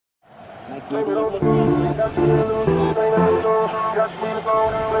Like baby.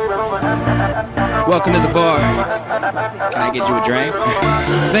 Welcome to the bar. Can I get you a drink?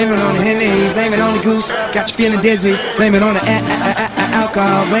 Blame it on the Henny, blame it on the goose. Got you feeling dizzy. Blame it on the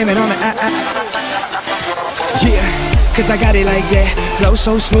alcohol. Blame it on the Yeah, cause I got it like that. Flow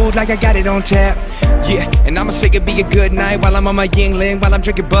so smooth like I got it on tap. Yeah, and I'ma say it be a good night while I'm on my Yingling, while I'm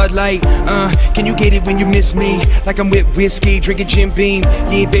drinking Bud Light. Can you get it when you miss me? Like I'm with whiskey, drinking Jim Beam.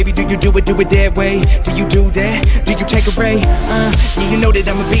 Yeah, baby, do it that way? Do you do that? Do you take a ray? Yeah, you know that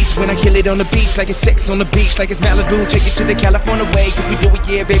I'm a beast when I kill it on the beach. Like it's sex on the beach, like it's Malibu. Take it to the California way, cause we do it,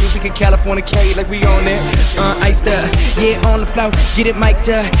 yeah, baby, we can California K. Like we on that, iced up, yeah, on the floor, get it mic'd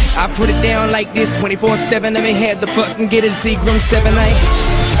up. I put it down like this, 24/7, let me have the fucking get it, Seagram 7, 8.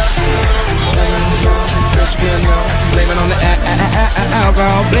 Blame it on the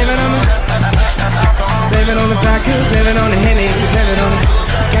alcohol, blame it on the vodka, blame it on the Henny, blame it on the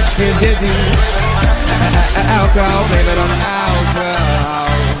got you feel dizzy. Alcohol, blame it on the alcohol.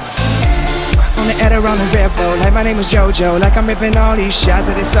 On the Edder, on the Red Bull, like my name is JoJo. Like I'm ripping all these shots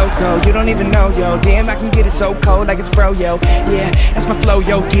that it's so cold. You don't even know, yo. Damn, I can get it so cold like it's fro, yo. Yeah, that's my flow,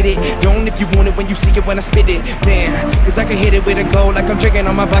 yo. Get it. Don't if you want it when you see it when I spit it. Damn, cause I can hit it with a goal. Like I'm drinking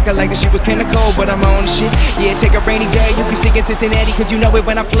on my vodka like the shit was pinnacle. But I'm on shit. Yeah, take a rainy day. You can see it in Cincinnati cause you know it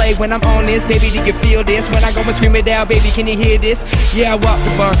when I play. When I'm on this, baby, do you feel this? When I go and scream it out, baby, can you hear this? Yeah, I walk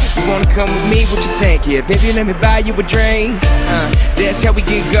the bar. You wanna come with me? What you think? Yeah, baby, let me buy you a drink. That's how we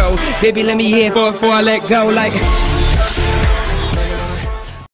get go. Baby, let me hear before I let go. Like